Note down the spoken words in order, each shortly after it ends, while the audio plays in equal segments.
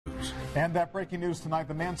news. And that breaking news tonight,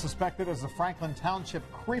 the man suspected as the Franklin Township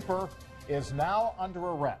creeper is now under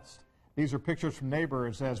arrest. These are pictures from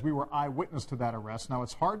neighbors as we were eyewitness to that arrest. Now,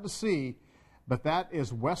 it's hard to see, but that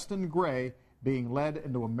is Weston Gray being led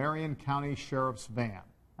into a Marion County Sheriff's van.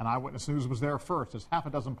 And Eyewitness News was there first as half a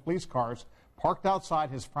dozen police cars parked outside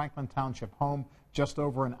his Franklin Township home just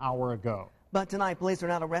over an hour ago. But tonight, police are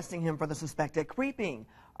not arresting him for the suspected creeping.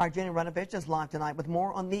 Our Jenny Runovich is live tonight with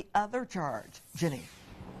more on the other charge. Jenny.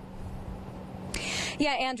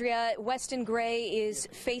 Yeah, Andrea, Weston Gray is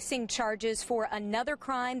facing charges for another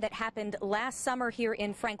crime that happened last summer here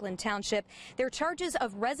in Franklin Township. They're charges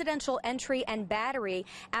of residential entry and battery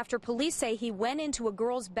after police say he went into a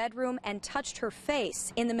girl's bedroom and touched her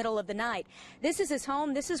face in the middle of the night. This is his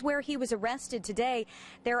home. This is where he was arrested today.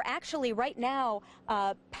 They're actually right now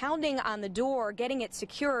pounding on the door, getting it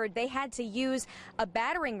secured. They had to use a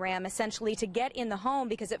battering ram essentially to get in the home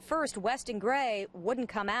because at first Weston Gray wouldn't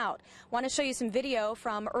come out. Want to show you some video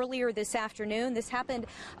from earlier this afternoon. This happened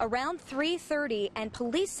around 3:30, and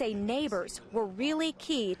police say neighbors were really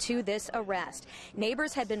key to this arrest.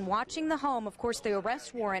 Neighbors had been watching the home. Of course, the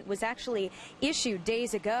arrest warrant was actually issued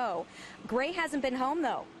days ago. Gray hasn't been home,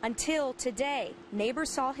 though, until today. Neighbors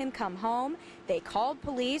saw him come home. They called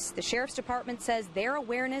police. The sheriff's department says their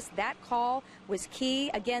awareness, that call was key.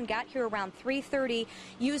 Again, got here around 3:30,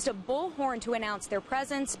 used a bullhorn to announce their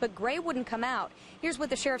presence, but Gray wouldn't come out. Here's what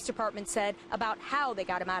the sheriff's department said about how they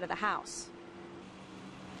got him out of the house.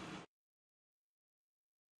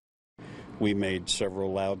 We made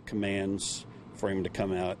several loud commands for him to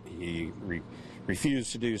come out. He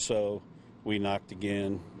refused to do so. We knocked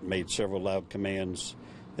again, made several loud commands.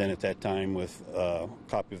 Then at that time, with a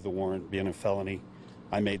copy of the warrant being a felony,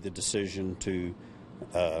 I made the decision to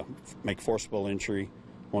make forcible entry.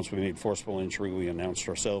 Once we made forcible entry, we announced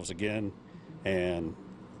ourselves again, and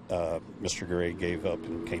Mr. Gray gave up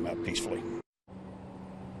and came out peacefully.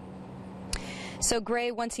 So Gray,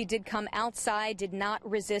 once he did come outside, did not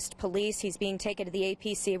resist police. He's being taken to the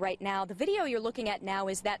APC right now. The video you're looking at now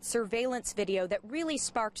is that surveillance video that really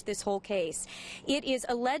sparked this whole case. It is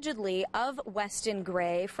allegedly of Weston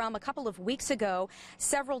Gray from a couple of weeks ago.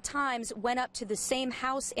 Several times went up to the same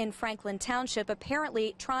house in Franklin Township,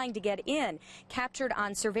 apparently trying to get in, captured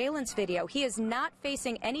on surveillance video. He is not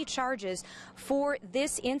facing any charges for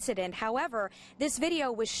this incident. However, this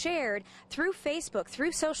video was shared through Facebook,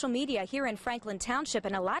 through social media here in Franklin Township,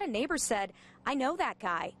 and a lot of neighbors said, I know that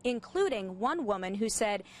guy, including one woman who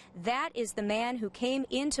said, that is the man who came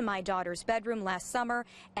into my daughter's bedroom last summer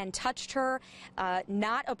and touched her.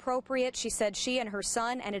 Not appropriate. She said she and her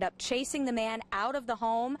son ended up chasing the man out of the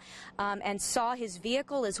home and saw his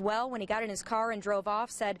vehicle as well when he got in his car and drove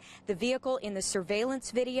off. Said the vehicle in the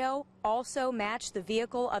surveillance video also matched the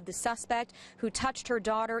vehicle of the suspect who touched her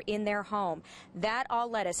daughter in their home. That all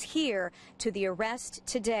led us here to the arrest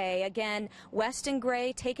today. Again, Weston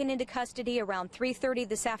Gray taken into custody around 3:30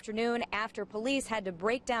 this afternoon after police had to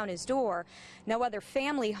break down his door. No other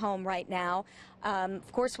family home right now.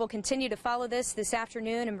 Of course, we'll continue to follow this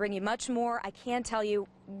afternoon and bring you much more. I can tell you,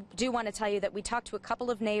 do want to tell you that we talked to a couple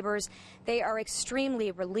of neighbors. They are extremely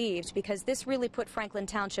relieved because this really put Franklin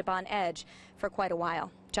Township on edge for quite a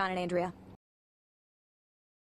while. John and Andrea.